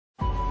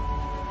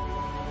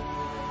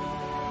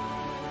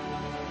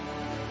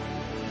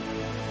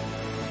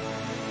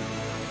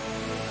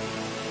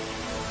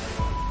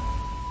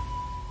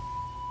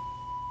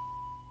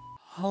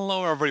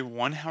Hello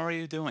everyone, how are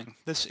you doing?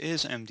 This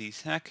is MD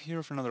Tech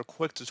here for another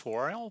quick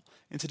tutorial.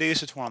 In today's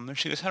tutorial, I'm going to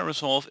show you guys how to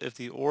resolve if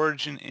the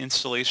Origin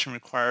installation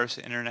requires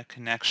an internet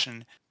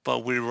connection,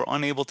 but we were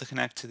unable to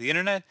connect to the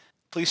internet.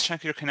 Please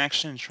check your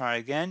connection and try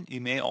again.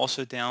 You may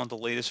also download the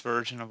latest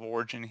version of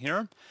Origin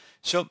here.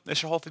 So this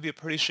should hopefully be a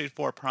pretty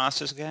straightforward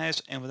process,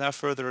 guys, and without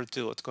further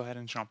ado, let's go ahead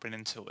and jump right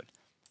into it.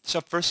 So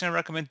first thing I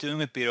recommend doing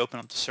would be to open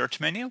up the search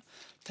menu,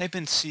 type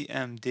in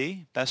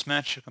CMD, best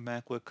match should come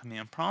back with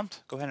command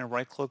prompt, go ahead and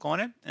right click on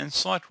it and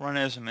select run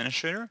as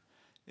administrator.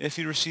 If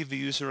you receive a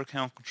user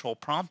account control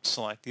prompt,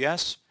 select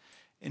yes.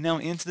 And now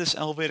into this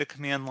elevated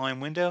command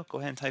line window, go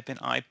ahead and type in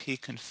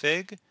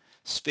ipconfig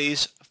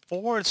space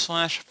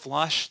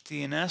 /flush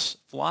DNS.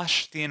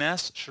 Flush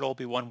DNS should all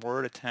be one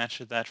word attached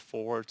to that /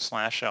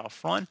 out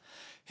front.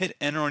 Hit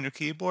enter on your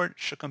keyboard,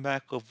 should come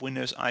back with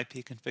Windows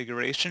IP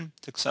configuration,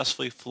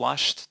 successfully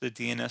flushed the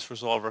DNS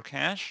resolver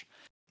cache.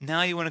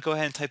 Now you want to go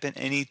ahead and type in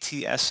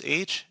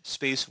netsh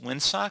space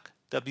winsock,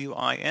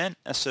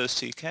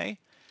 WINSOCK,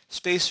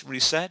 space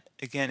reset,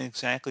 again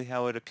exactly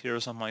how it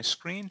appears on my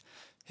screen.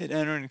 Hit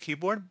enter on your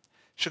keyboard.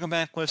 Should come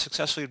back with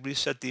successfully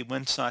reset the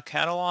winsock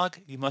catalog.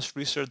 You must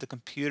restart the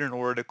computer in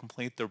order to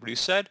complete the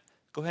reset.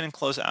 Go ahead and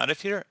close out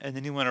of here, and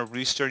then you want to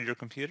restart your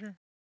computer.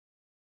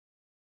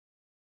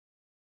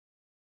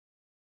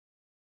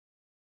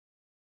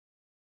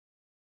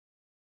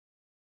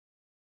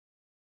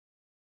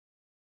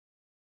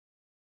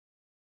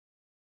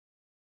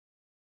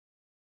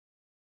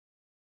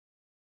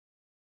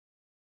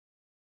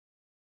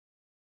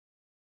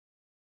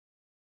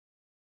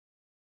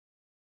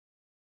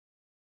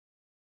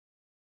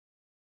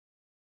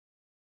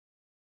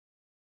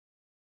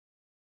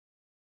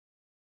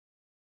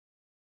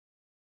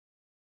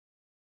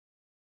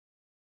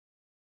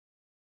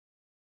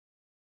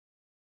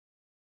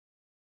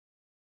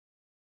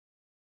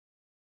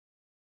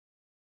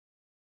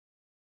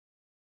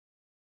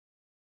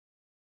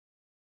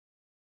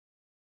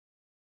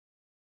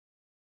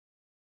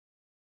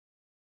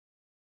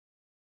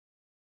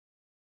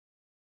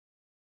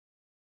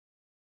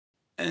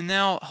 And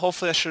now,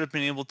 hopefully I should have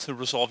been able to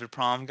resolve your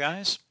problem,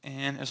 guys.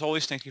 And as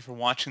always, thank you for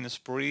watching this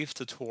brief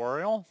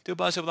tutorial. Do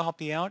hope I was able to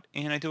help you out,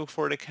 and I do look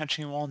forward to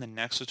catching you all in the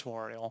next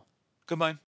tutorial. Goodbye.